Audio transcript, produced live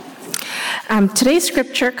Today's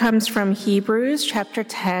scripture comes from Hebrews chapter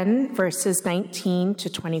 10, verses 19 to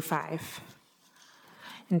 25.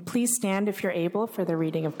 And please stand if you're able for the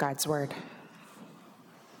reading of God's word.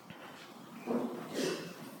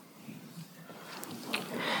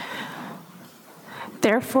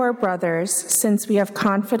 Therefore, brothers, since we have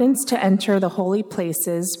confidence to enter the holy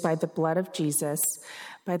places by the blood of Jesus,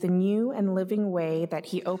 by the new and living way that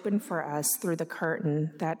he opened for us through the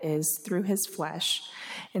curtain, that is, through his flesh,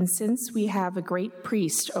 and since we have a great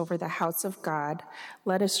priest over the house of God,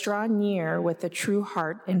 let us draw near with a true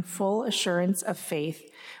heart in full assurance of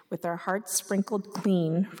faith, with our hearts sprinkled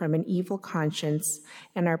clean from an evil conscience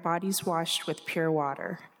and our bodies washed with pure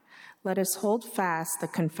water. Let us hold fast the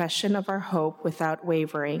confession of our hope without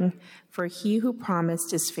wavering, for he who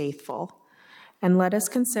promised is faithful. And let us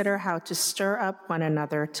consider how to stir up one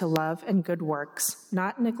another to love and good works,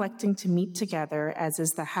 not neglecting to meet together, as is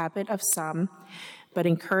the habit of some, but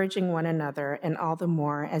encouraging one another, and all the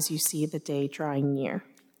more as you see the day drawing near.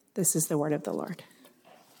 This is the word of the Lord.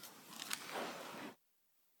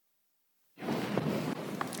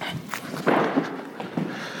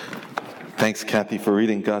 Thanks, Kathy, for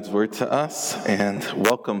reading God's word to us, and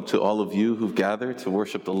welcome to all of you who've gathered to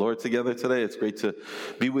worship the Lord together today. It's great to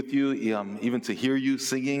be with you, even to hear you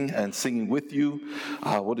singing and singing with you.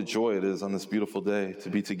 What a joy it is on this beautiful day to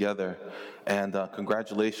be together. And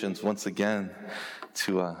congratulations once again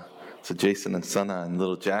to Jason and Sana and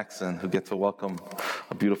little Jackson, who get to welcome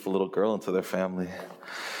a beautiful little girl into their family.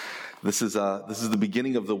 This is the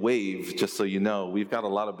beginning of the wave, just so you know. We've got a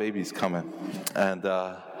lot of babies coming, and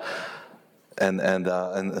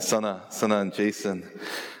Sana and Jason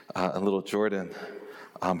and little Jordan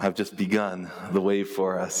have just begun the wave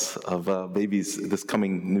for us of babies this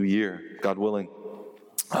coming new year, God willing.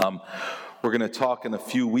 We're going to talk in a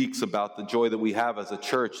few weeks about the joy that we have as a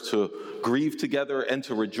church to grieve together and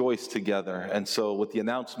to rejoice together. And so with the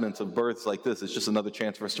announcement of births like this, it's just another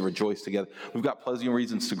chance for us to rejoice together. We've got plenty of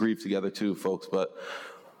reasons to grieve together too, folks, but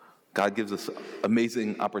God gives us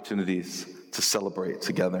amazing opportunities to celebrate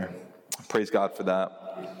together. Praise God for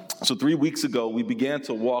that. So 3 weeks ago, we began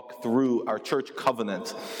to walk through our church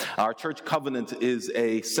covenant. Our church covenant is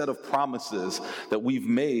a set of promises that we've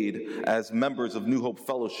made as members of New Hope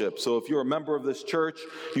Fellowship. So if you're a member of this church,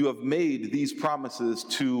 you have made these promises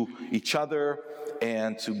to each other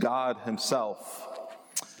and to God himself.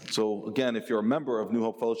 So again, if you're a member of New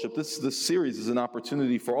Hope Fellowship, this series is an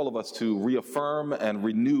opportunity for all of us to reaffirm and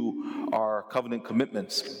renew our covenant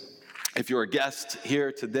commitments. If you're a guest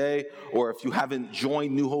here today, or if you haven't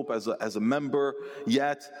joined New Hope as a member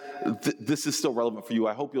yet, this is still relevant for you.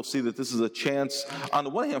 I hope you'll see that this is a chance, on the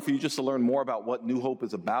one hand, for you just to learn more about what New Hope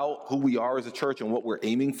is about, who we are as a church, and what we're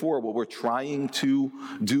aiming for, what we're trying to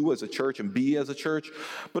do as a church and be as a church.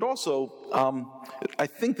 But also, I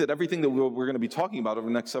think that everything that we're going to be talking about over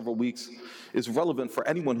the next several weeks is relevant for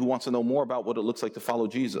anyone who wants to know more about what it looks like to follow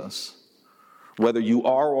Jesus. Whether you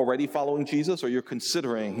are already following Jesus or you're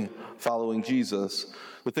considering following Jesus,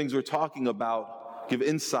 the things we're talking about give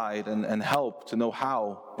insight and help to know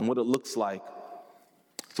how and what it looks like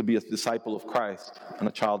to be a disciple of Christ and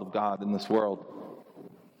a child of God in this world.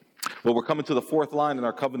 Well, we're coming to the fourth line in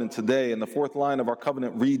our covenant today, and the fourth line of our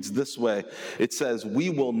covenant reads this way. It says, "We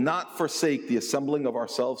will not forsake the assembling of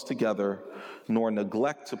ourselves together, nor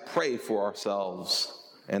neglect to pray for ourselves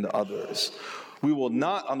and others." We will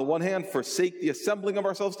not, on the one hand, forsake the assembling of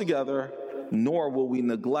ourselves together, nor will we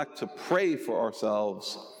neglect to pray for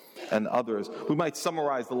ourselves and others. We might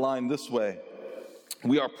summarize the line this way.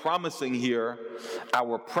 We are promising here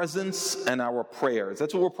our presence and our prayers.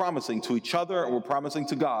 That's what we're promising to each other, and we're promising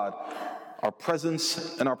to God. Our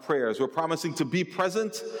presence and our prayers. We're promising to be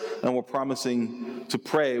present, and we're promising to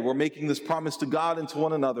pray. We're making this promise to God and to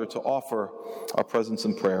one another to offer our presence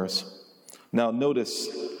and prayers. Now notice,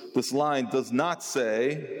 this line does not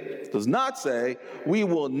say, we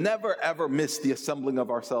will never ever miss the assembling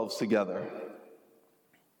of ourselves together.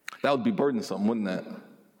 That would be burdensome, wouldn't it?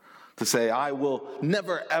 To say, I will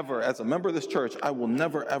never ever, as a member of this church, I will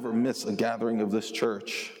never ever miss a gathering of this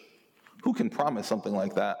church. Who can promise something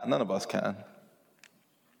like that? None of us can.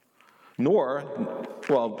 Nor,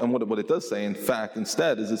 and what it does say, in fact,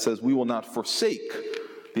 instead, is it says, we will not forsake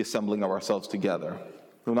the assembling of ourselves together.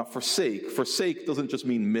 We will not forsake. Forsake doesn't just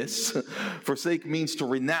mean miss. Forsake means to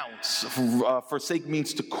renounce. Forsake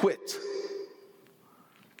means to quit.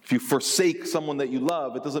 If you forsake someone that you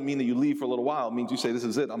love, it doesn't mean that you leave for a little while. It means you say, this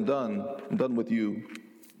is it, I'm done. I'm done with you.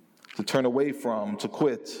 To turn away from, to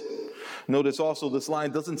quit. Notice also this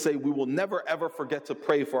line doesn't say we will never ever forget to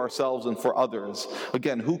pray for ourselves and for others.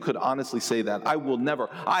 Again, who could honestly say that?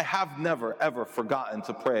 I have never ever forgotten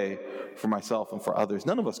to pray for myself and for others.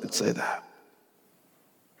 None of us could say that.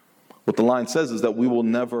 What the line says is that we will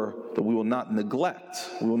not neglect.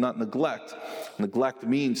 We will not neglect. Neglect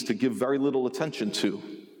means to give very little attention to.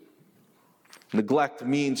 Neglect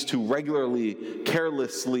means to regularly,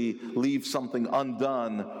 carelessly leave something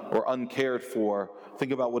undone or uncared for.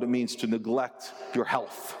 Think about what it means to neglect your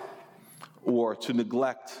health or to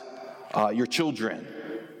neglect your children.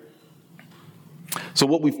 So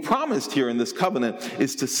what we've promised here in this covenant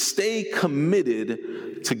is to stay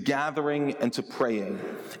committed to gathering and to praying.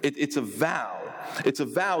 It's a vow. It's a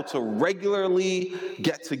vow to regularly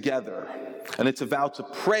get together. And it's a vow to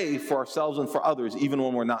pray for ourselves and for others, even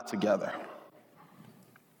when we're not together.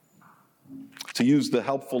 To use the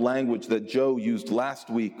helpful language that Joe used last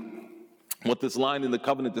week, what this line in the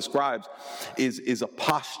covenant describes is a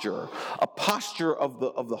posture of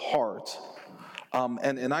the heart.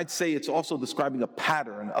 And I'd say it's also describing a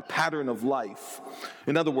pattern of life.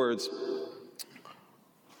 In other words,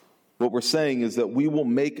 what we're saying is that we will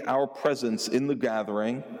make our presence in the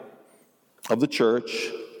gathering of the church,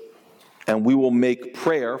 and we will make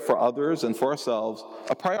prayer for others and for ourselves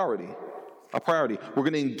a priority. We're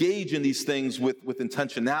going to engage in these things with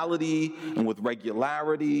intentionality and with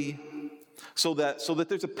regularity, so that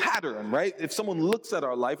there's a pattern, right? If someone looks at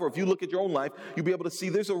our life, or if you look at your own life, you'll be able to see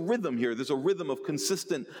there's a rhythm here. There's a rhythm of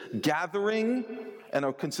consistent gathering and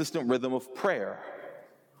a consistent rhythm of prayer.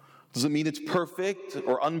 Doesn't mean it's perfect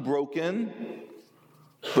or unbroken,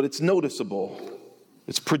 but it's noticeable.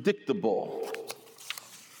 It's predictable.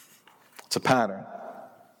 It's a pattern.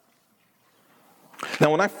 Now,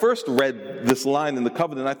 when I first read this line in the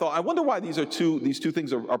covenant, I thought, I wonder why these two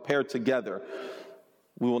things are paired together.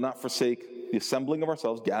 We will not forsake the assembling of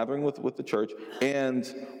ourselves, gathering with the church, and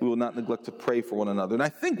we will not neglect to pray for one another. And I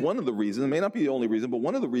think one of the reasons, it may not be the only reason, but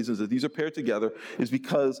one of the reasons that these are paired together is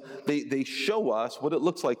because they show us what it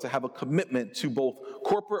looks like to have a commitment to both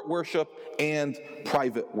corporate worship and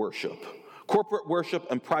private worship. Corporate worship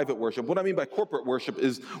and private worship. What I mean by corporate worship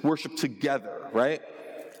is worship together, right?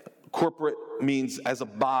 Corporate means as a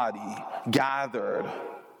body, gathered,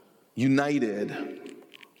 united.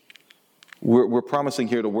 We're promising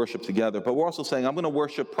here to worship together, but we're also saying I'm going to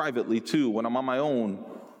worship privately too when I'm on my own,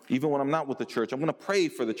 even when I'm not with the church. I'm going to pray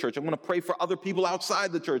for the church. I'm going to pray for other people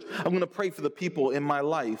outside the church. I'm going to pray for the people in my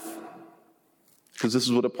life, because this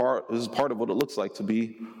is part of what it looks like to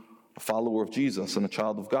be a follower of Jesus and a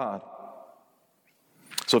child of God.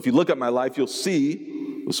 So if you look at my life, you'll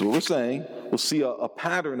see, this is what we're saying, we'll see a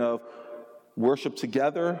pattern of worship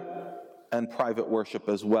together and private worship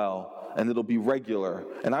as well. And it'll be regular.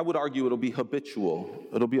 And I would argue it'll be habitual.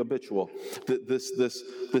 It'll be habitual.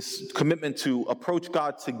 This commitment to approach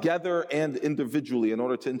God together and individually in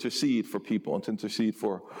order to intercede for people and to intercede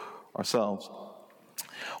for ourselves.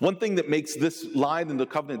 One thing that makes this line in the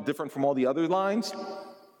covenant different from all the other lines,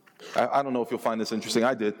 I don't know if you'll find this interesting,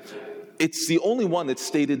 I did. It's the only one that's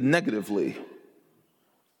stated negatively.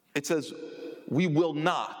 It says, we will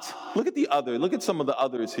not. Look at some of the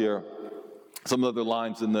others here. Some other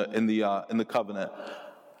lines in the covenant.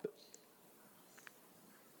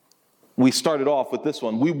 We started off with this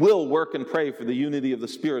one. We will work and pray for the unity of the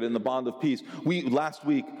Spirit and the bond of peace. Last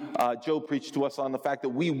week, Joe preached to us on the fact that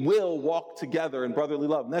we will walk together in brotherly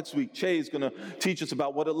love. Next week, Che is going to teach us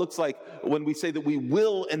about what it looks like when we say that we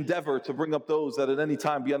will endeavor to bring up those that at any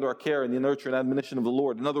time be under our care and the nurture and admonition of the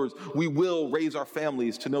Lord. In other words, we will raise our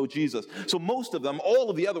families to know Jesus. So most of them,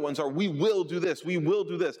 all of the other ones are we will do this, we will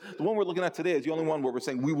do this. The one we're looking at today is the only one where we're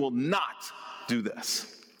saying we will not do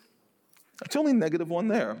this. That's the only negative one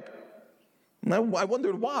there. And I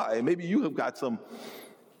wondered why. Maybe you have got some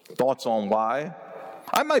thoughts on why.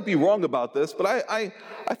 I might be wrong about this, but I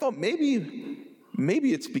thought maybe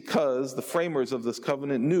it's because the framers of this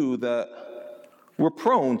covenant knew that we're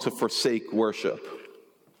prone to forsake worship,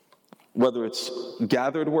 whether it's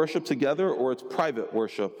gathered worship together or it's private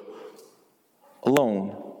worship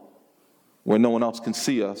alone, where no one else can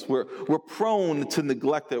see us. We're prone to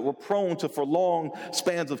neglect it. We're prone to, for long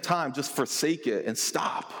spans of time, just forsake it and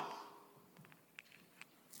stop.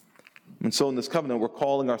 And so in this covenant, we're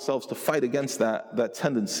calling ourselves to fight against that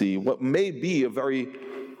tendency, what may be a very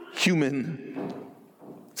human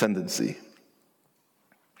tendency.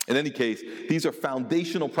 In any case, these are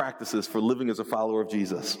foundational practices for living as a follower of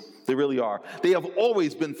Jesus. They really are. They have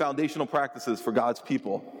always been foundational practices for God's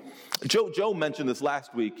people. Joe mentioned this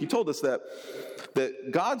last week. He told us that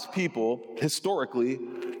God's people, historically,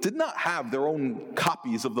 did not have their own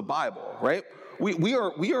copies of the Bible, right? We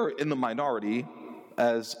are in the minority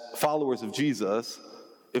as followers of Jesus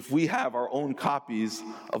if we have our own copies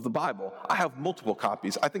of the Bible. I have multiple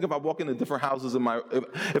copies. I think if I walk into different houses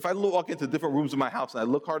if I walk into different rooms in my house and I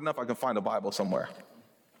look hard enough, I can find a Bible somewhere.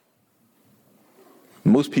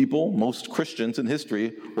 Most people, most Christians in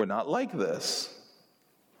history were not like this.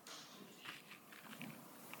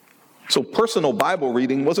 So personal Bible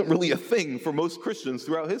reading wasn't really a thing for most Christians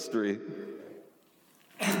throughout history.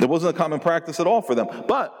 There wasn't a common practice at all for them.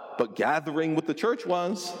 But gathering with the church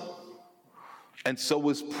was. And so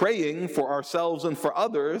was praying for ourselves and for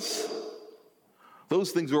others.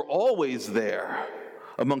 Those things were always there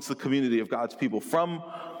amongst the community of God's people from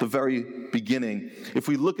the very beginning. If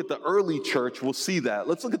we look at the early church, we'll see that.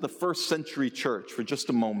 Let's look at the first century church for just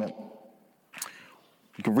a moment.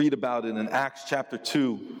 You can read about it in Acts chapter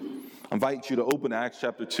 2. I invite you to open Acts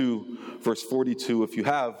chapter 2, verse 42 if you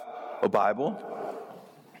have a Bible.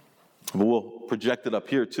 We'll project it up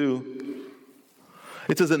here too.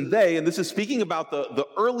 It says, and this is speaking about the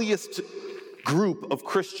earliest group of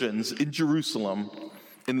Christians in Jerusalem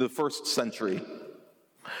in the first century.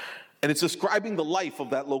 And it's describing the life of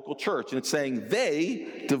that local church. And it's saying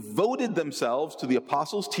they devoted themselves to the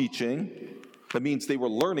apostles' teaching. That means they were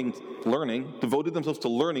learning, devoted themselves to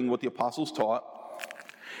learning what the apostles taught.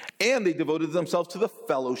 And they devoted themselves to the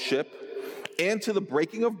fellowship and to the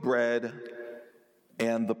breaking of bread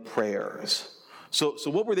and the prayers. So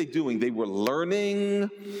what were they doing? They were learning.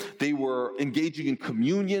 They were engaging in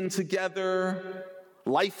communion together,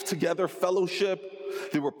 life together, fellowship.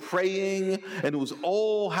 They were praying, and it was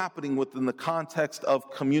all happening within the context of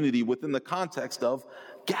community, within the context of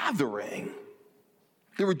gathering.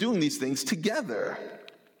 They were doing these things together.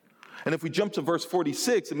 And if we jump to verse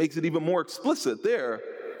 46, it makes it even more explicit there.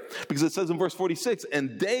 Because it says in verse 46,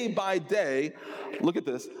 and day by day, look at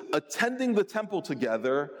this, attending the temple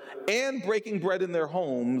together and breaking bread in their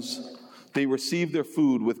homes, they received their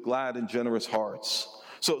food with glad and generous hearts.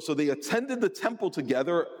 So they attended the temple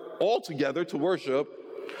together, all together to worship,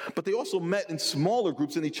 but they also met in smaller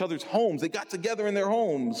groups in each other's homes. They got together in their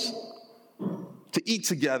homes to eat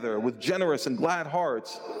together with generous and glad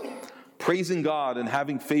hearts, praising God and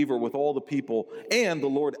having favor with all the people. And the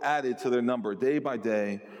Lord added to their number day by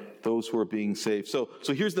day those who are being saved. So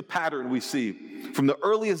here's the pattern we see from the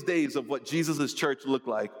earliest days of what Jesus' church looked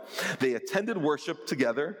like. They attended worship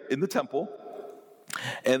together in the temple,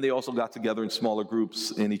 and they also got together in smaller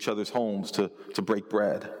groups in each other's homes to break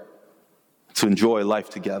bread, to enjoy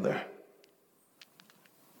life together.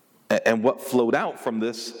 And what flowed out from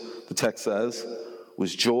this, the text says,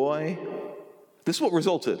 was joy. This is what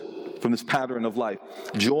resulted from this pattern of life.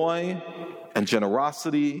 Joy and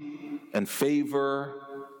generosity and favor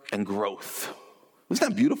and growth. Isn't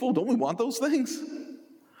that beautiful? Don't we want those things?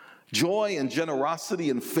 Joy and generosity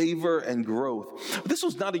and favor and growth. But this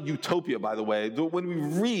was not a utopia, by the way. When we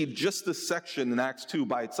read just this section in Acts 2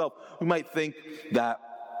 by itself, we might think that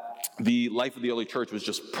the life of the early church was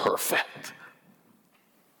just perfect.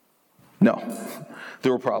 No,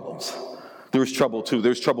 there were problems. There was trouble too. There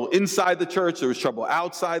was trouble inside the church. There was trouble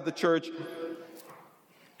outside the church.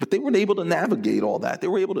 But they were able to navigate all that. They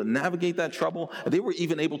were able to navigate that trouble. And they were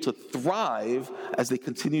even able to thrive as they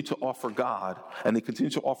continued to offer God and they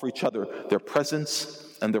continued to offer each other their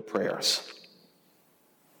presence and their prayers.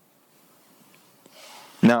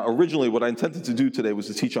 Now, originally, what I intended to do today was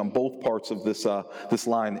to teach on both parts of this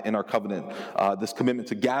line in our covenant, this commitment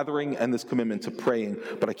to gathering and this commitment to praying.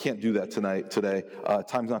 But I can't do that today.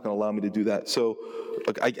 Time's not going to allow me to do that. So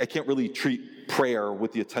I can't really treat prayer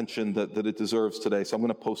with the attention that it deserves today. So I'm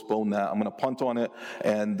going to postpone that. I'm going to punt on it.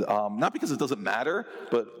 And not because it doesn't matter,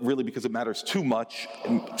 but really because it matters too much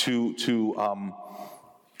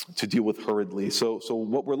to deal with hurriedly. So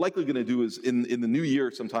what we're likely going to do is in the new year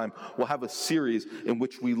sometime, we'll have a series in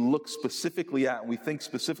which we look specifically at and we think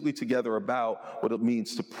specifically together about what it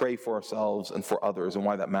means to pray for ourselves and for others and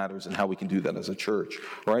why that matters and how we can do that as a church.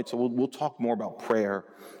 All right, so we'll talk more about prayer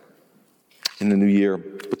in the new year.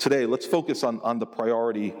 But today, let's focus on the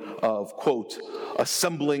priority of, quote,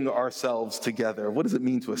 assembling ourselves together. What does it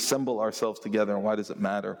mean to assemble ourselves together and why does it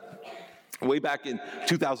matter? Way back in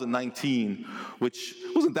 2019, which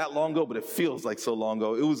wasn't that long ago, but it feels like so long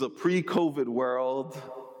ago. It was a pre-COVID world.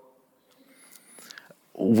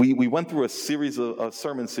 We went through a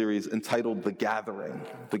sermon series entitled The Gathering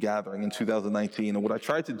in 2019. And what I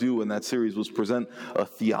tried to do in that series was present a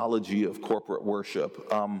theology of corporate worship.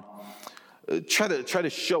 Try to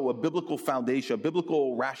show a biblical foundation, a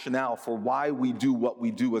biblical rationale for why we do what we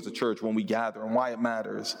do as a church when we gather and why it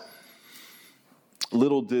matters.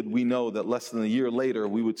 Little did we know that less than a year later,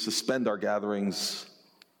 we would suspend our gatherings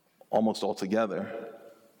almost altogether.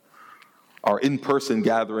 Our in-person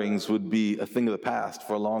gatherings would be a thing of the past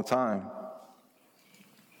for a long time.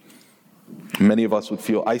 Many of us would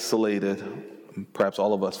feel isolated. Perhaps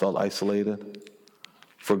all of us felt isolated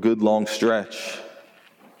for a good long stretch.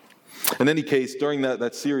 In any case, during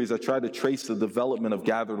that series, I tried to trace the development of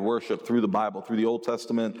gathered worship through the Bible, through the Old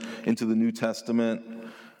Testament, into the New Testament,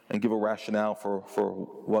 and give a rationale for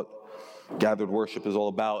what gathered worship is all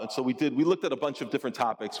about. And so we looked at a bunch of different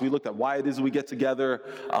topics. We looked at why it is we get together,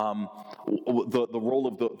 the role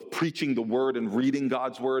of the preaching the word and reading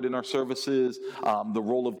God's word in our services, the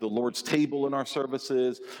role of the Lord's table in our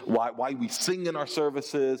services, why we sing in our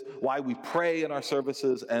services, why we pray in our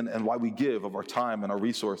services, and why we give of our time and our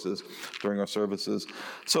resources during our services.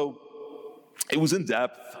 So it was in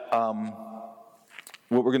depth.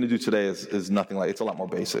 What we're going to do today is nothing like, it's a lot more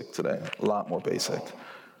basic today, a lot more basic.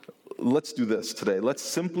 Let's do this today. Let's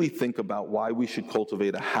simply think about why we should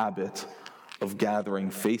cultivate a habit of gathering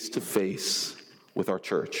face to face with our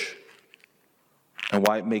church, and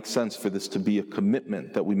why it makes sense for this to be a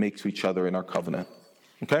commitment that we make to each other in our covenant.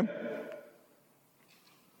 Okay?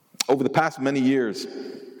 Over the past many years,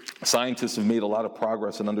 scientists have made a lot of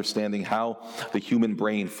progress in understanding how the human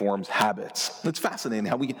brain forms habits. It's fascinating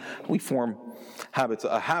how we form habits.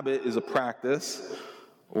 A habit is a practice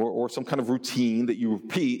or some kind of routine that you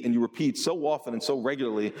repeat so often and so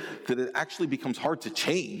regularly that it actually becomes hard to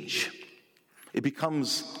change. It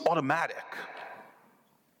becomes automatic.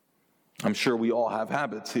 I'm sure we all have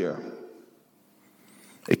habits here.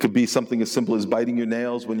 It could be something as simple as biting your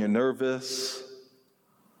nails when you're nervous.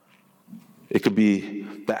 It could be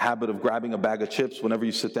that habit of grabbing a bag of chips whenever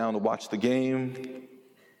you sit down to watch the game.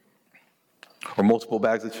 Or multiple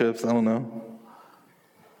bags of chips, I don't know.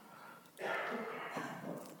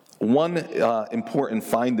 One important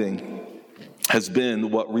finding has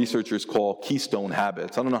been what researchers call keystone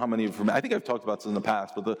habits. I don't know how many of you, I think I've talked about this in the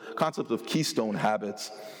past, but the concept of keystone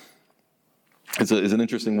habits is an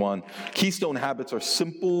interesting one. Keystone habits are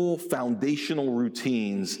simple, foundational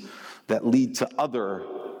routines that lead to other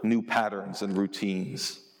new patterns and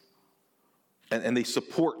routines. And they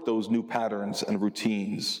support those new patterns and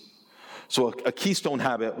routines. So a keystone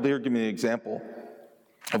habit, here, give me an example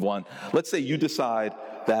of one. Let's say you decide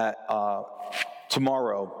that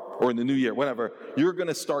tomorrow or in the new year, whenever, you're going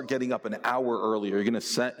to start getting up an hour earlier. You're going to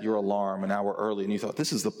set your alarm an hour early. And you thought,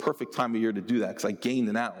 this is the perfect time of year to do that because I gained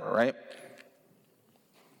an hour, right?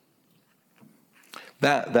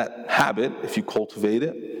 That habit, if you cultivate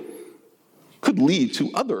it, could lead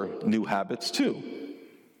to other new habits too.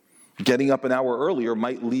 Getting up an hour earlier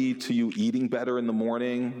might lead to you eating better in the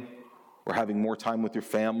morning, or having more time with your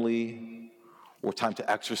family, or time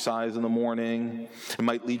to exercise in the morning. It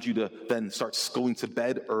might lead you to then start going to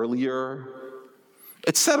bed earlier,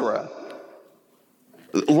 etc.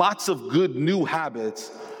 Lots of good new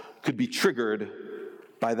habits could be triggered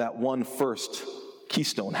by that one first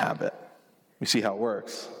keystone habit. You see how it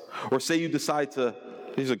works? Or say you decide to,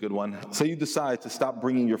 here's a good one, say you decide to stop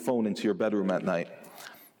bringing your phone into your bedroom at night.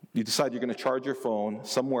 You decide you're going to charge your phone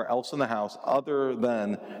somewhere else in the house other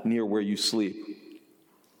than near where you sleep.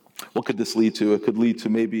 What could this lead to? It could lead to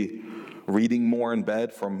maybe reading more in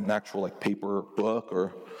bed from an actual paper book,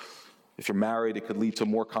 or if you're married, it could lead to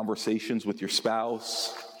more conversations with your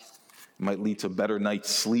spouse. It might lead to better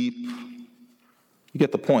night's sleep. You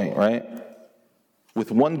get the point, right?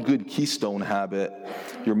 With one good keystone habit,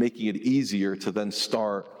 you're making it easier to then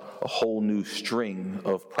start a whole new string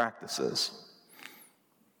of practices.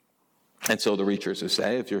 And so the researchers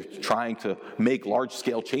say, if you're trying to make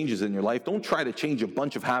large-scale changes in your life, don't try to change a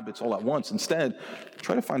bunch of habits all at once. Instead,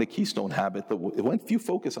 try to find a keystone habit that, if you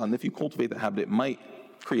focus on, if you cultivate that habit, it might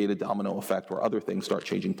create a domino effect where other things start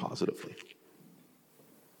changing positively.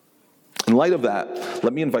 In light of that,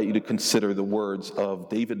 let me invite you to consider the words of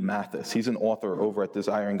David Mathis. He's an author over at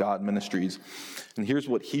Desiring God Ministries. And here's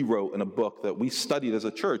what he wrote in a book that we studied as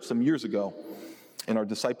a church some years ago in our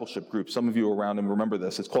discipleship group. Some of you around him remember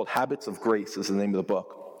this. It's called Habits of Grace is the name of the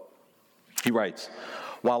book. He writes,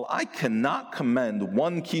 while I cannot commend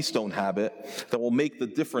one keystone habit that will make the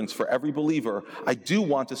difference for every believer, I do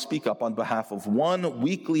want to speak up on behalf of one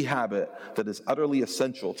weekly habit that is utterly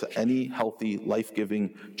essential to any healthy,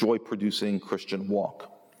 life-giving, joy-producing Christian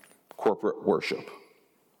walk: corporate worship.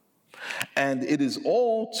 And it is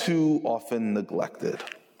all too often neglected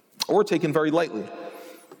or taken very lightly.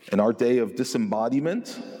 In our day of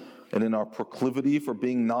disembodiment and in our proclivity for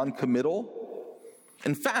being non-committal,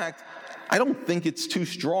 in fact, I don't think it's too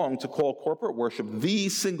strong to call corporate worship the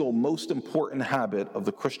single most important habit of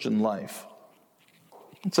the Christian life.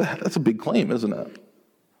 That's a big claim, isn't it?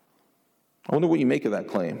 I wonder what you make of that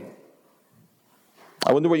claim.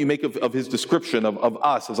 I wonder what you make of his description of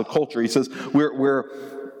us as a culture. He says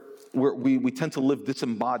we tend to live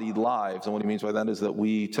disembodied lives, and what he means by that is that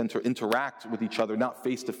we tend to interact with each other not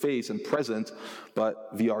face-to-face and present, but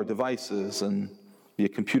via our devices and via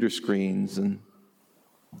computer screens. And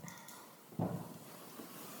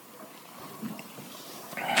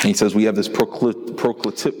He says we have this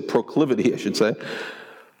proclivity, I should say,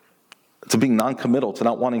 to being non-committal, to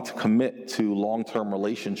not wanting to commit to long-term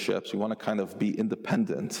relationships. We want to kind of be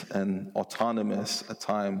independent and autonomous at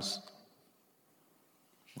times.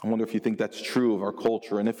 I wonder if you think that's true of our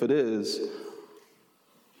culture, and if it is,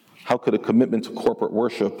 how could a commitment to corporate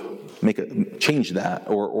worship change that,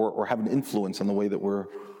 or have an influence on the way that we're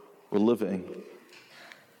living?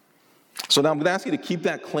 So now I'm going to ask you to keep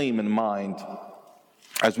that claim in mind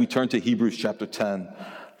as we turn to Hebrews chapter 10,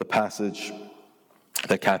 the passage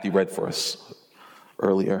that Kathy read for us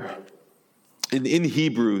earlier. In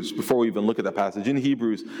Hebrews, before we even look at that passage, in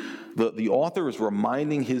Hebrews, the author is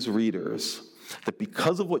reminding his readers that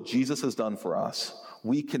because of what Jesus has done for us,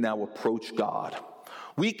 we can now approach God.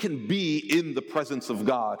 We can be in the presence of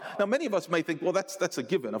God. Now, many of us may think, well, that's a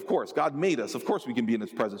given. Of course, God made us. Of course we can be in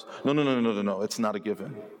his presence. No. It's not a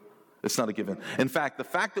given. It's not a given. In fact, the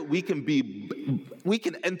fact that we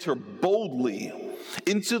can enter boldly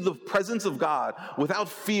into the presence of God without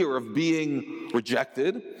fear of being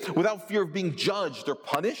rejected, without fear of being judged or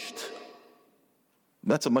punished,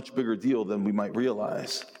 that's a much bigger deal than we might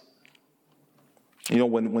realize. You know,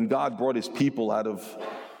 when God brought his people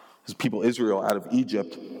Israel out of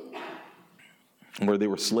Egypt, where they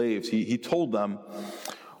were slaves, he told them,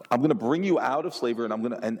 I'm going to bring you out of slavery, and I'm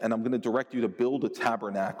going to direct you to build a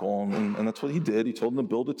tabernacle. And that's what he did. He told them to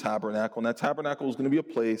build a tabernacle, and that tabernacle was going to be a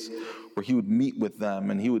place where he would meet with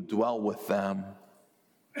them and he would dwell with them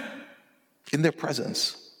in their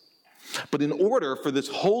presence. But in order for this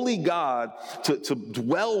holy God to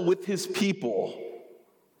dwell with his people,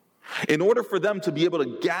 in order for them to be able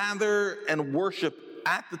to gather and worship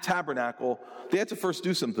at the tabernacle, they had to first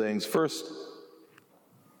do some things. First,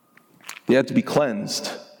 they had to be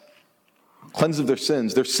cleansed of their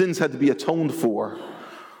sins. Their sins had to be atoned for.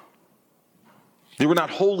 They were not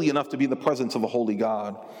holy enough to be in the presence of a holy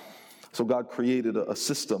God. So God created a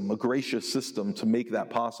system, a gracious system, to make that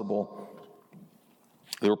possible.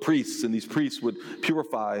 There were priests, and these priests would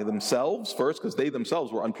purify themselves first, because they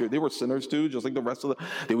themselves were impure. They were sinners too, just like the rest of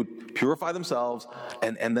they would purify themselves,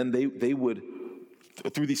 and then they would,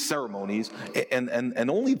 through these ceremonies,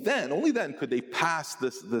 and only then could they pass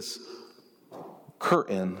this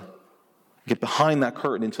curtain, get behind that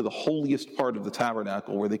curtain into the holiest part of the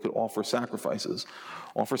tabernacle, where they could offer sacrifices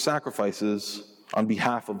on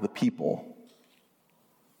behalf of the people,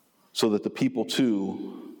 so that the people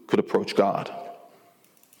too could approach God.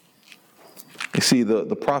 You see,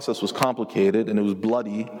 the process was complicated, and it was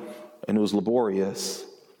bloody, and it was laborious.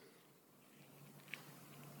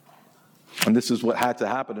 And this is what had to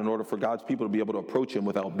happen in order for God's people to be able to approach him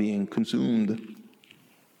without being consumed.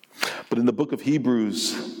 But in this book of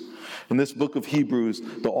Hebrews,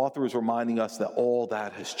 the author is reminding us that all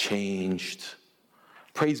that has changed.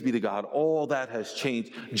 Praise be to God, all that has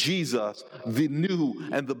changed. Jesus, the new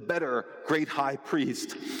and the better great high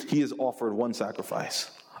priest, he has offered one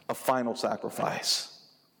sacrifice, a final sacrifice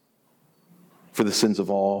for the sins of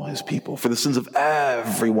all his people, for the sins of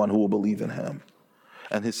everyone who will believe in him.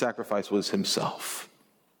 And his sacrifice was himself.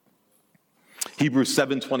 Hebrews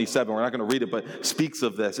 7:27, we're not going to read it, but speaks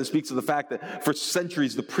of this. It speaks of the fact that for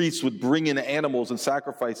centuries the priests would bring in animals and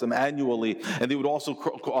sacrifice them annually, and they would also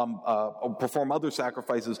perform other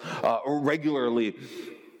sacrifices regularly.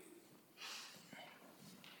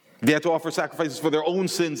 They had to offer sacrifices for their own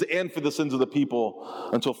sins and for the sins of the people,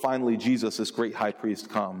 until finally Jesus, this great high priest,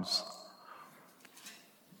 comes.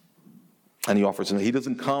 And he offers him. He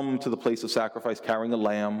doesn't come to the place of sacrifice carrying a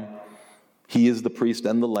lamb. He is the priest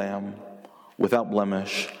and the lamb, without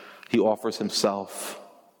blemish. He offers himself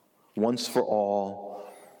once for all,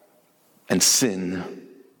 and sin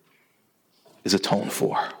is atoned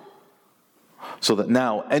for, so that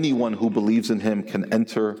now anyone who believes in him can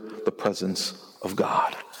enter the presence of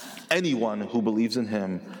God. Anyone who believes in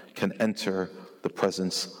him can enter the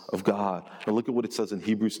presence of God. Now look at what it says in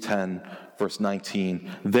Hebrews 10, verse 19.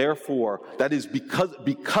 Therefore, that is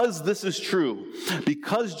because this is true,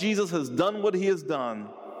 because Jesus has done what he has done,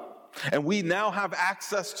 and we now have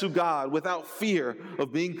access to God without fear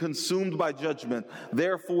of being consumed by judgment.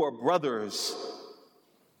 Therefore, brothers,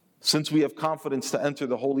 since we have confidence to enter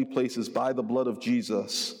the holy places by the blood of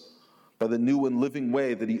Jesus, by the new and living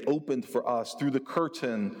way that he opened for us through the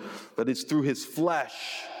curtain, that is through his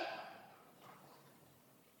flesh.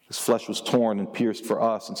 His flesh was torn and pierced for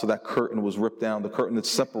us, and so that curtain was ripped down, the curtain that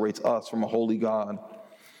separates us from a holy God.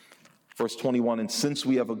 Verse 21, and since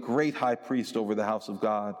we have a great high priest over the house of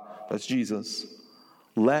God, that's Jesus,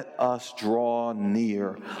 let us draw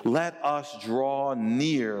near. Let us draw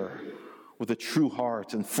near with a true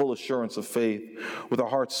heart and full assurance of faith, with our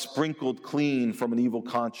hearts sprinkled clean from an evil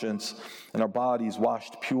conscience and our bodies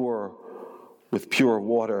washed pure with pure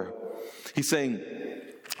water. He's saying,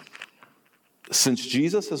 since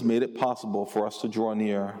Jesus has made it possible for us to draw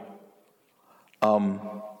near,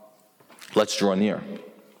 let's draw near.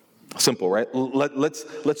 Simple, right?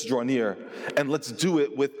 Let's draw near, and let's do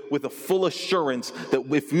it with a full assurance that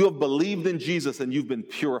if you have believed in Jesus and you've been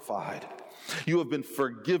purified, you have been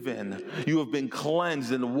forgiven, you have been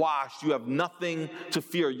cleansed and washed, you have nothing to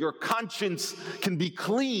fear. Your conscience can be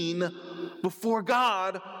clean before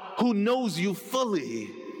God, who knows you fully.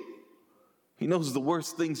 He knows the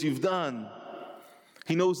worst things you've done.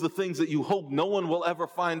 He knows the things that you hope no one will ever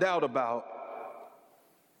find out about.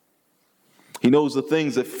 He knows the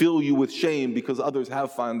things that fill you with shame because others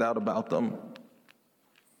have found out about them.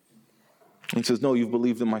 He says, no, you've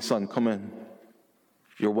believed in my Son. Come in.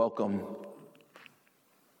 You're welcome.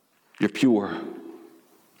 You're pure.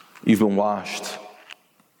 You've been washed.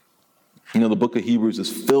 You know, the book of Hebrews is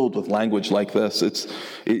filled with language like this.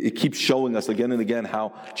 It keeps showing us again and again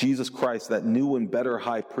how Jesus Christ, that new and better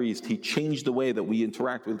high priest, he changed the way that we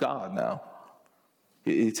interact with God now.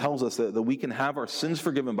 It tells us that we can have our sins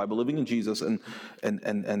forgiven by believing in Jesus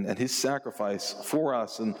and his sacrifice for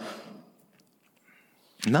us. And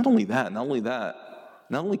not only that, not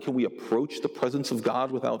only can we approach the presence of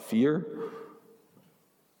God without fear,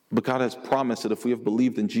 but God has promised that if we have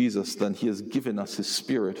believed in Jesus, then he has given us his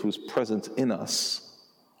Spirit who is present in us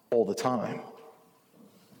all the time.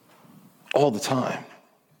 All the time.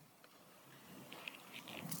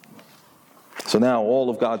 So now all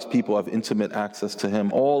of God's people have intimate access to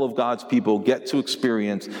him. All of God's people get to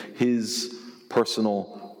experience his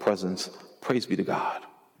personal presence. Praise be to God.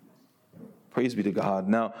 Praise be to God.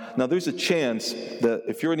 Now there's a chance that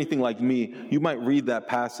if you're anything like me, you might read that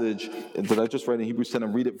passage that I just read in Hebrews 10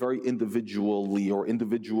 and read it very individually or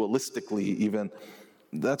individualistically even.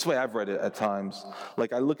 That's the way I've read it at times.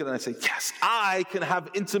 Like I look at it and I say, yes, I can have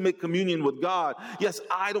intimate communion with God. Yes,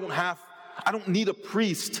 I don't need a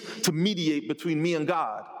priest to mediate between me and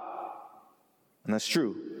God. And that's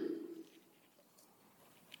true.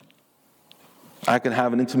 I can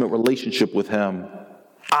have an intimate relationship with him.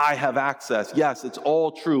 I have access. Yes, it's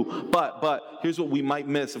all true. But here's what we might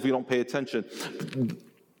miss if we don't pay attention.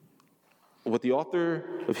 What the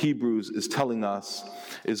author of Hebrews is telling us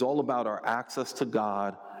is all about our access to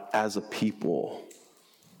God as a people,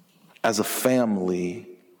 as a family.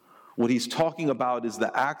 What he's talking about is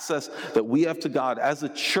the access that we have to God as a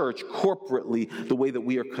church corporately, the way that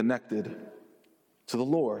we are connected to the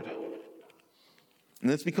Lord. And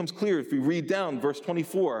this becomes clear if we read down verse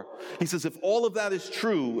 24. He says, if all of that is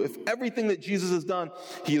true, if everything that Jesus has done,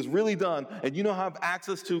 he has really done, and you now have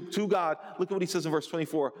access to God, look at what he says in verse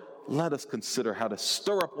 24. Let us consider how to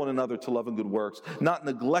stir up one another to love and good works, not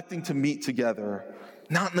neglecting to meet together,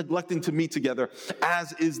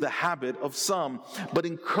 as is the habit of some, but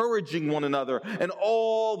encouraging one another, and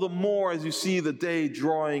all the more as you see the day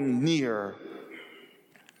drawing near.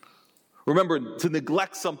 Remember, to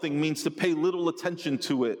neglect something means to pay little attention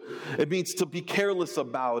to it. It means to be careless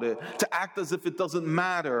about it, to act as if it doesn't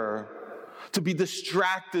matter, to be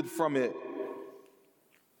distracted from it,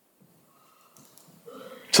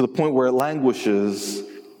 to the point where it languishes.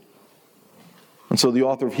 And so the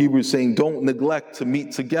author of Hebrews is saying, don't neglect to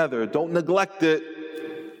meet together. Don't neglect it.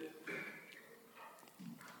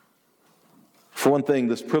 For one thing,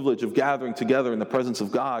 this privilege of gathering together in the presence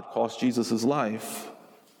of God cost Jesus his life.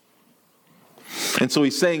 And so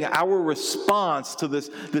he's saying our response to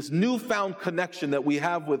this newfound connection that we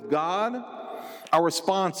have with God, our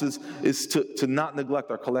response is to not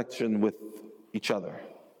neglect our connection with each other.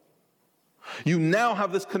 You now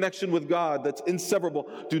have this connection with God that's inseparable.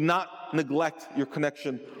 Do not neglect your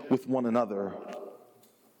connection with one another.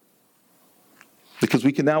 Because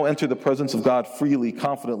we can now enter the presence of God freely,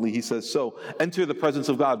 confidently. He says, so enter the presence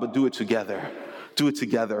of God, but do it together. Do it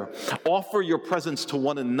together. Offer your presence to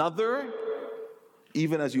one another,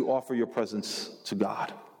 even as you offer your presence to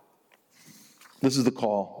God. This is the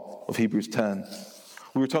call of Hebrews 10.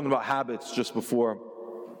 We were talking about habits just before.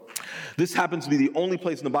 This happens to be the only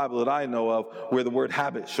place in the Bible that I know of where the word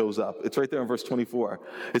habit shows up. It's right there in verse 24.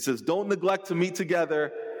 It says, don't neglect to meet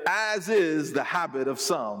together, as is the habit of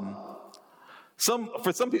some.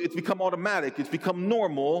 For some people, it's become automatic. It's become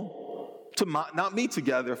normal to not meet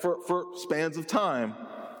together for spans of time.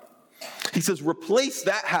 He says, replace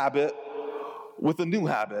that habit with a new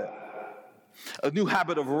habit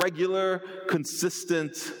of regular,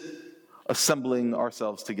 consistent assembling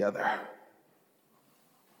ourselves together.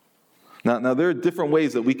 Now there are different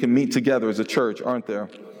ways that we can meet together as a church, aren't there?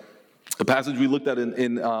 The passage we looked at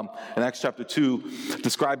in Acts chapter 2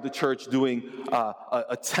 described the church doing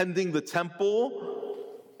attending the temple,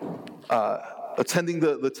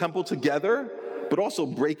 together, but also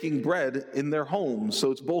breaking bread in their homes.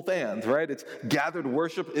 So it's both and, right? It's gathered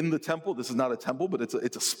worship in the temple. This is not a temple, but it's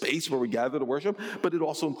a space where we gather to worship. But it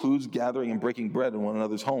also includes gathering and breaking bread in one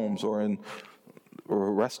another's homes or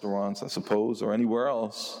restaurants, I suppose, or anywhere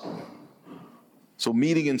else. So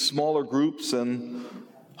meeting in smaller groups and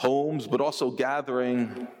homes, but also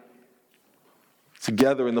gathering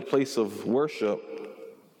together in the place of worship.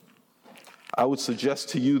 I would suggest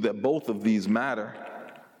to you that both of these matter.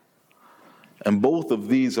 And both of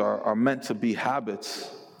these are meant to be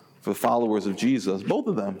habits for followers of Jesus, both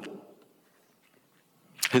of them.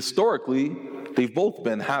 Historically, they've both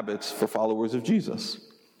been habits for followers of Jesus.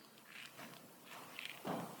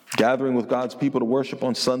 Gathering with God's people to worship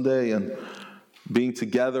on Sunday and being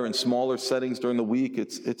together in smaller settings during the week,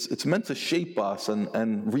 it's meant to shape us and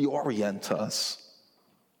reorient us.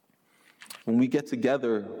 When we get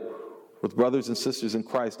together with brothers and sisters in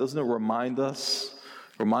Christ, doesn't it remind us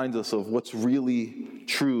of what's really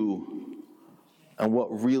true and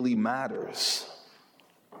what really matters?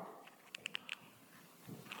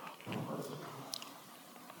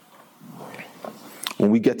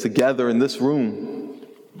 When we get together in this room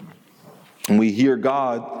and we hear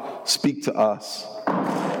God speak to us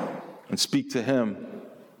and speak to Him,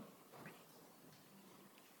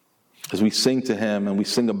 as we sing to Him and we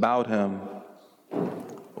sing about Him,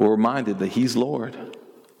 we're reminded that He's Lord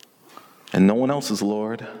and no one else is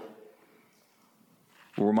Lord.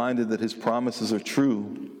 We're reminded that His promises are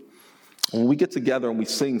true. When we get together and we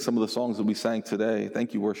sing some of the songs that we sang today,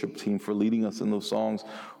 thank you, worship team, for leading us in those songs.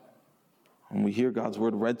 When we hear God's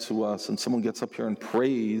word read to us and someone gets up here and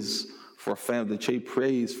prays for a family, they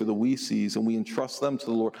praise for the Weeseys, and we entrust them to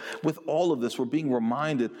the Lord. With all of this, we're being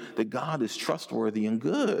reminded that God is trustworthy and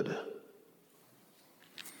good.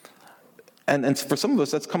 And for some of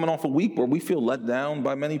us, that's coming off a week where we feel let down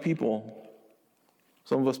by many people.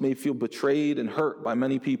 Some of us may feel betrayed and hurt by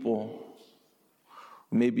many people.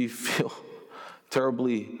 We maybe feel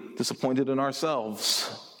terribly disappointed in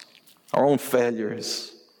ourselves, our own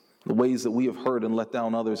failures, the ways that we have hurt and let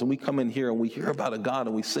down others. And we come in here and we hear about a God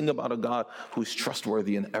and we sing about a God who's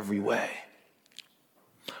trustworthy in every way,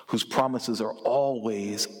 whose promises are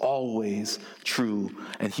always, always true,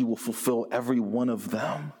 and He will fulfill every one of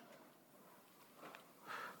them.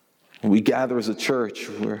 When we gather as a church,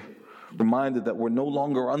 we're reminded that we're no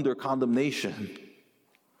longer under condemnation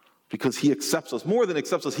because He accepts us. More than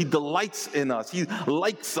accepts us, He delights in us. He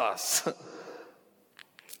likes us.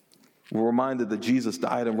 We're reminded that Jesus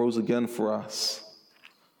died and rose again for us.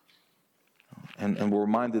 And we're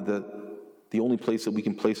reminded that the only place that we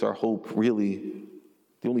can place our hope, really,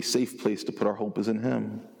 the only safe place to put our hope is in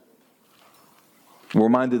Him. We're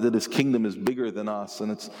reminded that His kingdom is bigger than us,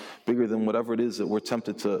 and it's bigger than whatever it is that we're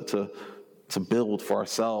tempted to build for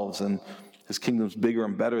ourselves. And His kingdom's bigger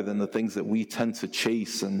and better than the things that we tend to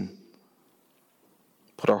chase and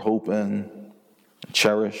put our hope in and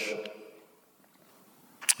cherish.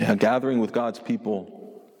 Yeah, gathering with God's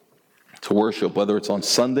people to worship, whether it's on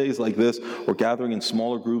Sundays like this or gathering in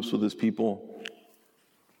smaller groups with His people,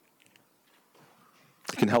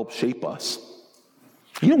 it can help shape us.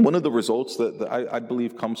 You know, one of the results that I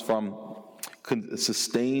believe comes from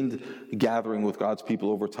sustained gathering with God's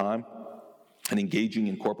people over time and engaging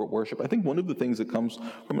in corporate worship, I think one of the things that comes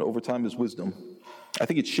from it over time is wisdom. I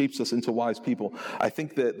think it shapes us into wise people. I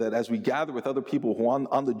think that as we gather with other people who are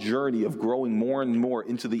on the journey of growing more and more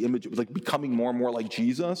into the image, like becoming more and more like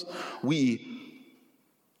Jesus, we,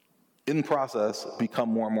 in process, become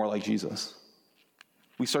more and more like Jesus.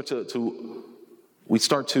 We start to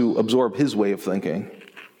absorb His way of thinking,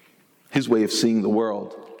 His way of seeing the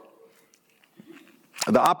world.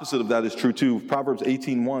 The opposite of that is true too. Proverbs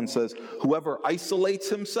 18:1 says, "Whoever isolates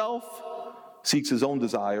himself seeks his own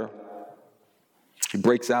desire. He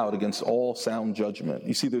breaks out against all sound judgment."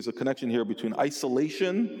 You see, there's a connection here between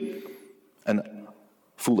isolation and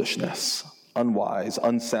foolishness, unwise,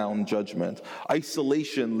 unsound judgment.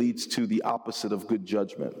 Isolation leads to the opposite of good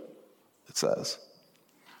judgment, it says.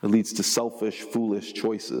 It leads to selfish, foolish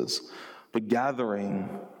choices. But gathering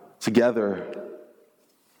together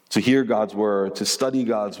to hear God's word, to study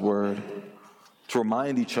God's word, to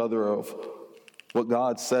remind each other of what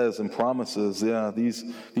God says and promises,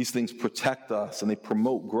 these things protect us and they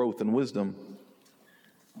promote growth and wisdom.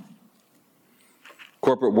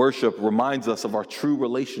 Corporate worship reminds us of our true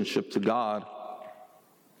relationship to God.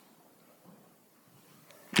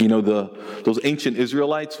 You know, those ancient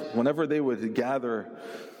Israelites, whenever they would gather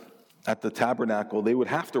at the tabernacle, they would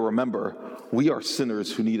have to remember, we are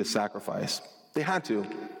sinners who need a sacrifice. They had to.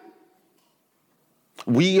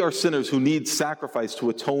 We are sinners who need sacrifice to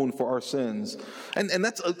atone for our sins. And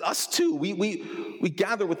that's us too. We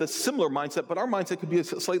gather with a similar mindset, but our mindset could be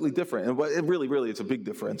slightly different. And it really, it's a big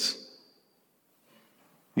difference.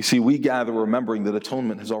 You see, we gather remembering that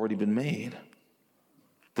atonement has already been made,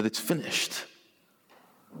 that it's finished,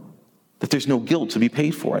 that there's no guilt to be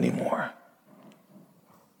paid for anymore.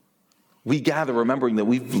 We gather remembering that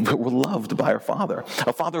we're loved by our Father,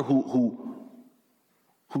 a Father who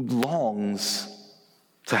longs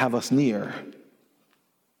to have us near.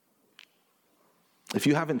 If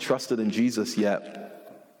you haven't trusted in Jesus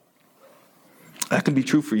yet, that can be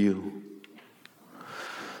true for you.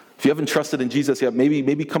 If you haven't trusted in Jesus yet,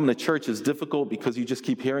 maybe coming to church is difficult because you just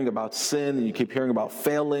keep hearing about sin and you keep hearing about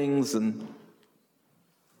failings, and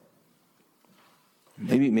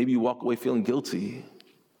maybe you walk away feeling guilty.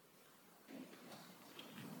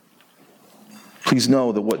 Please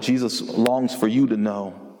know that what Jesus longs for you to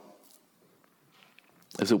know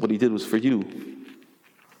is that what he did was for you.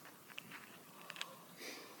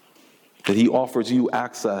 That he offers you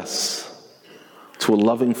access to a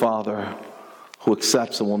loving Father who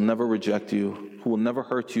accepts and will never reject you, who will never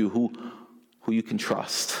hurt you, who you can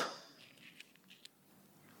trust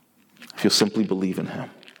if you'll simply believe in him.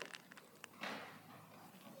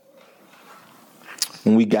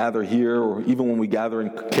 When we gather here, or even when we gather in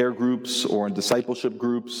care groups or in discipleship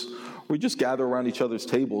groups, we just gather around each other's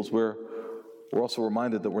tables, we're also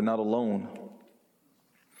reminded that we're not alone.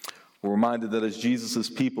 We're reminded that as Jesus'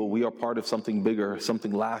 people, we are part of something bigger,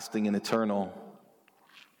 something lasting and eternal.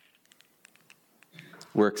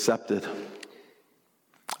 We're accepted.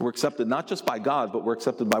 We're accepted not just by God, but we're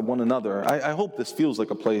accepted by one another. I hope this feels like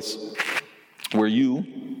a place where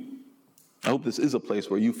I hope this is a place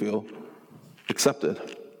where you feel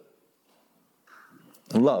accepted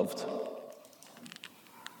and loved.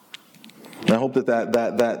 And I hope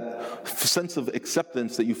that sense of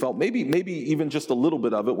acceptance that you felt, maybe even just a little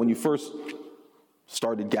bit of it when you first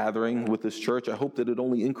started gathering with this church, I hope that it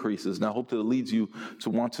only increases. And I hope that it leads you to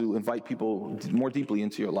want to invite people more deeply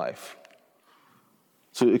into your life.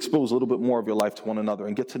 So expose a little bit more of your life to one another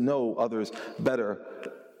and get to know others better.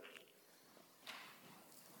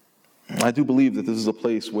 I do believe that this is a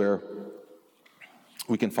place where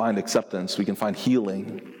we can find acceptance, we can find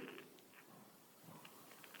healing.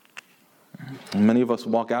 And many of us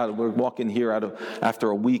we're walking here after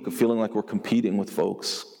a week of feeling like we're competing with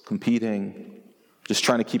folks, just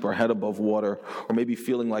trying to keep our head above water, or maybe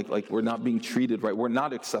feeling like we're not being treated right, we're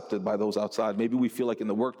not accepted by those outside. Maybe we feel like in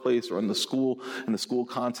the workplace or in the school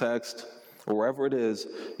context, or wherever it is,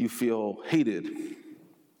 you feel hated,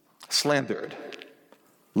 slandered,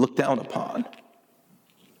 looked down upon,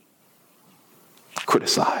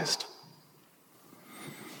 criticized.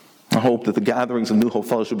 I hope that the gatherings of New Hope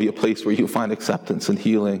Fellowship will be a place where you find acceptance and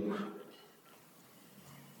healing.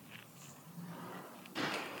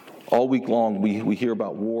 All week long, we hear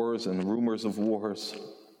about wars and rumors of wars.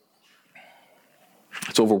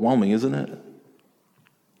 It's overwhelming, isn't it?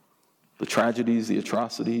 The tragedies, the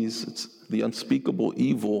atrocities, it's the unspeakable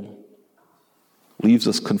evil leaves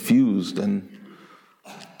us confused and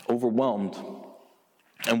overwhelmed.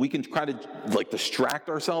 And we can try to distract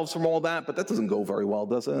ourselves from all that, but that doesn't go very well,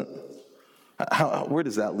 does it? Where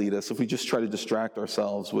does that lead us if we just try to distract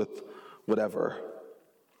ourselves with whatever?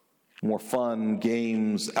 More fun,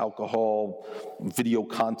 games, alcohol, video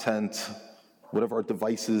content, whatever our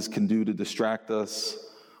devices can do to distract us.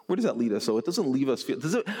 Where does that lead us? So it doesn't leave us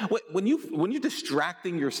when you're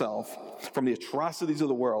distracting yourself from the atrocities of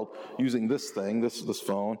the world using this thing, this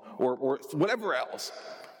phone, or whatever else,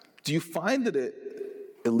 do you find that it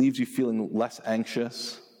leaves you feeling less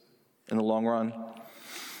anxious in the long run?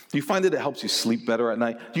 Do you find that it helps you sleep better at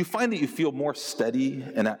night? Do you find that you feel more steady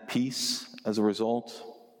and at peace as a result?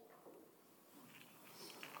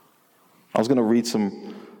 I was going to read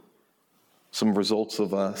some results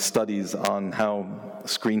of studies on how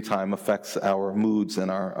screen time affects our moods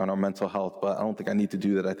and our mental health, but I don't think I need to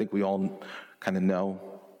do that. I think we all kind of know.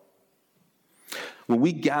 When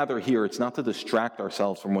we gather here, it's not to distract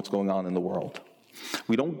ourselves from what's going on in the world.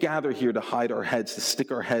 We don't gather here to hide our heads, to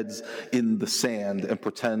stick our heads in the sand and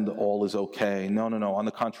pretend all is okay. No. On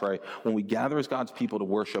the contrary, when we gather as God's people to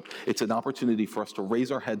worship, it's an opportunity for us to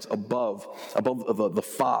raise our heads above the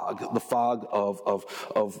fog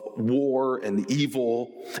of war and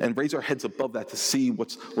evil, and raise our heads above that to see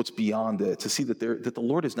what's beyond it, to see that the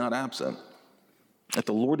Lord is not absent, that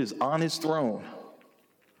the Lord is on his throne,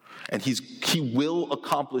 and he will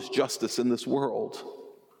accomplish justice in this world.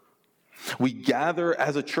 We gather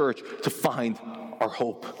as a church to find our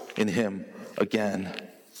hope in him again.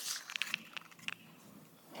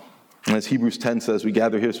 And as Hebrews 10 says, we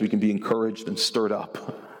gather here so we can be encouraged and stirred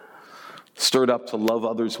up. Stirred up to love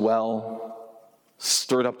others well.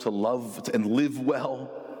 Stirred up to love and live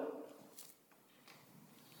well.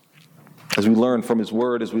 As we learn from his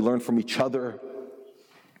word, as we learn from each other.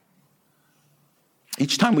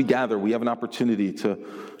 Each time we gather, we have an opportunity to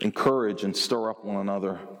encourage and stir up one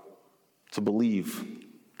another, to believe,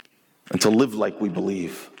 and to live like we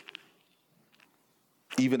believe,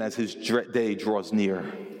 even as his day draws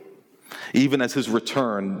near. Even as his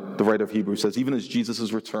return, the writer of Hebrews says, even as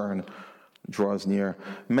Jesus' return draws near.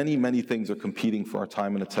 Many, many things are competing for our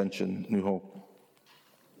time and attention, New Hope.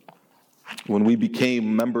 When we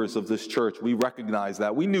became members of this church, we recognized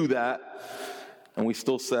that. We knew that. And we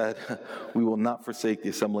still said, we will not forsake the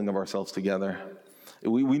assembling of ourselves together.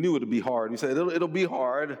 We knew it would be hard. We said, it'll be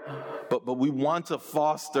hard, but we want to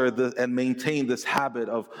foster and maintain this habit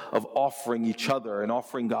of offering each other and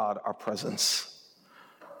offering God our presence.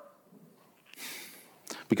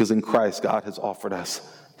 Because in Christ, God has offered us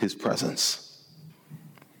his presence.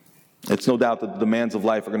 It's no doubt that the demands of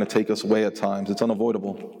life are going to take us away at times. It's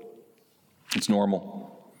unavoidable. It's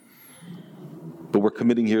normal. But we're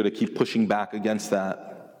committing here to keep pushing back against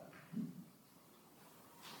that.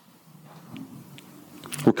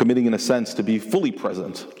 We're committing, in a sense, to be fully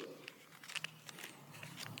present.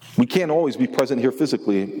 We can't always be present here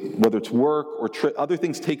physically, whether it's work or other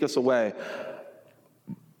things take us away.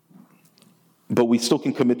 But we still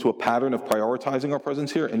can commit to a pattern of prioritizing our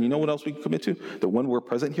presence here. And you know what else we can commit to? That when we're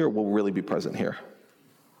present here, we'll really be present here.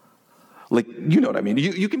 Like, you know what I mean?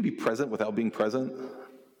 You can be present without being present.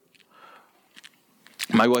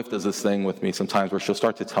 My wife does this thing with me sometimes where she'll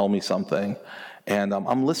start to tell me something. And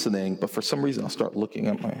I'm listening, but for some reason I'll start looking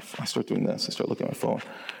at I start doing this. I start looking at my phone.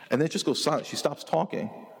 And then it just goes silent. She stops talking.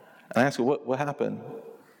 And I ask her, what happened?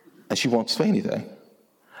 And she won't say anything.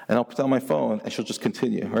 And I'll put down my phone, and she'll just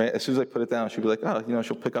continue, right? As soon as I put it down, she'll be like,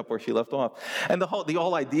 she'll pick up where she left off. And the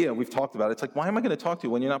whole idea, we've talked about it, it's like, why am I going to talk to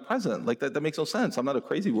you when you're not present? Like, that makes no sense. I'm not a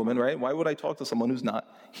crazy woman, right? Why would I talk to someone who's not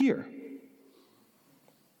here?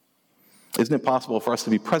 Isn't it possible for us to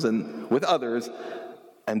be present with others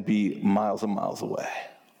and be miles and miles away?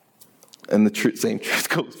 And the same truth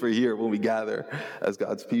goes for here when we gather as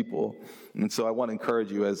God's people. And so I want to encourage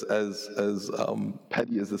you, as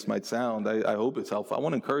petty as this might sound, I hope it's helpful. I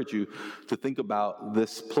want to encourage you to think about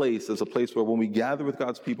this place as a place where when we gather with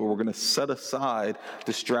God's people, we're going to set aside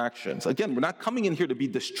distractions. Again, we're not coming in here to be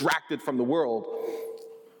distracted from the world.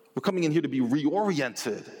 We're coming in here to be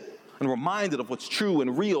reoriented and reminded of what's true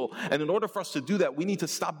and real. And in order for us to do that, we need to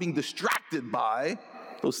stop being distracted by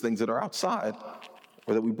those things that are outside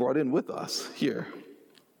or that we brought in with us here.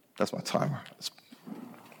 That's my timer.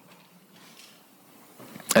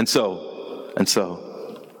 And so,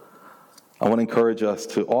 I want to encourage us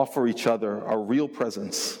to offer each other our real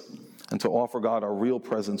presence and to offer God our real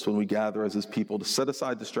presence when we gather as his people, to set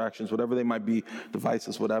aside distractions, whatever they might be,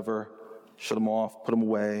 devices, whatever, shut them off, put them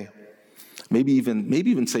away. Maybe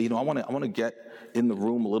even say, I want to get in the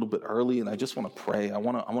room a little bit early, and I just want to pray. I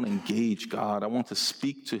want to engage God. I want to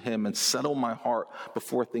speak to him and settle my heart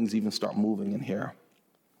before things even start moving in here.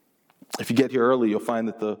 If you get here early, you'll find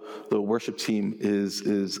that the worship team is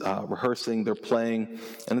rehearsing, they're playing,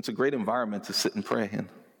 and it's a great environment to sit and pray in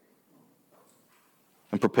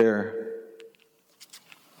and prepare.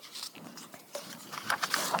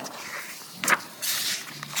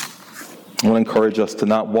 I want to encourage us to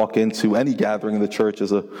not walk into any gathering in the church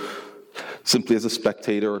simply as a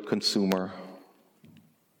spectator or consumer.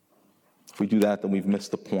 If we do that, then we've missed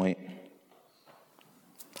the point.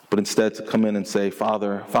 But instead to come in and say,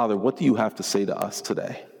 Father, what do you have to say to us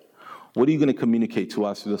today? What are you going to communicate to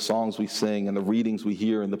us through the songs we sing and the readings we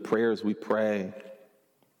hear and the prayers we pray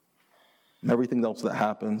and everything else that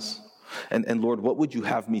happens? And Lord, what would you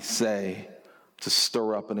have me say to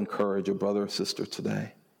stir up and encourage a brother or sister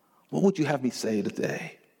today? What would you have me say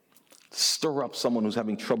today? To stir up someone who's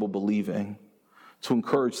having trouble believing, to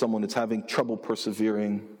encourage someone that's having trouble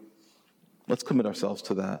persevering. Let's commit ourselves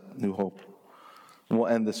to that, New Hope. And we'll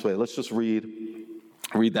end this way. Let's just read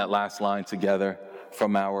that last line together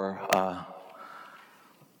from and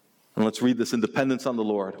let's read this in dependence on the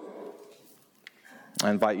Lord.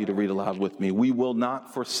 I invite you to read aloud with me. We will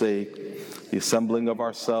not forsake the assembling of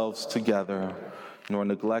ourselves together, nor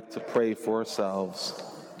neglect to pray for ourselves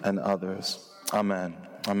and others. Amen.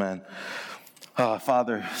 Amen.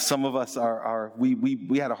 Father, some of us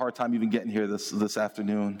we had a hard time even getting here this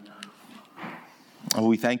afternoon.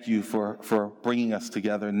 We thank you for bringing us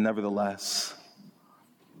together nevertheless.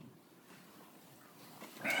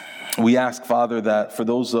 We ask, Father, that for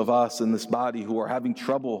those of us in this body who are having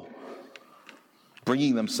trouble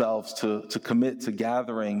bringing themselves to commit to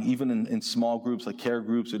gathering, even in small groups like care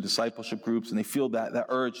groups or discipleship groups, and they feel that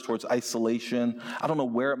urge towards isolation. I don't know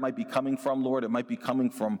where it might be coming from, Lord. It might be coming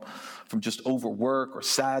from just overwork or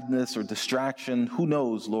sadness or distraction. Who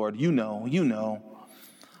knows, Lord? You know.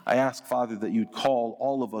 I ask, Father, that you'd call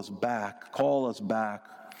all of us back,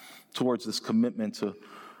 towards this commitment to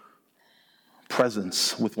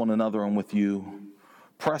presence with one another and with you.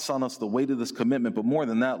 Press on us the weight of this commitment, but more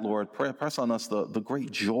than that, Lord, press on us the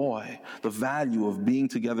great joy, the value of being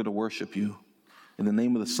together to worship you. In the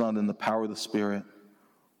name of the Son and the power of the Spirit,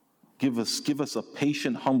 give us a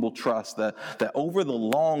patient, humble trust that over the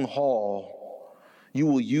long haul, you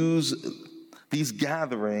will use these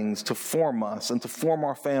gatherings to form us and to form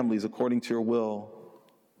our families according to your will.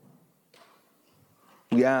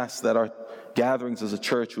 We ask that our gatherings as a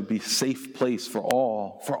church would be a safe place for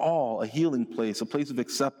all, a healing place, a place of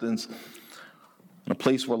acceptance, a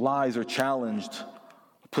place where lies are challenged,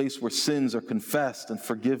 a place where sins are confessed and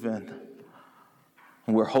forgiven,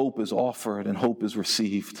 and where hope is offered and hope is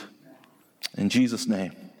received. In Jesus'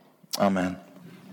 name, amen.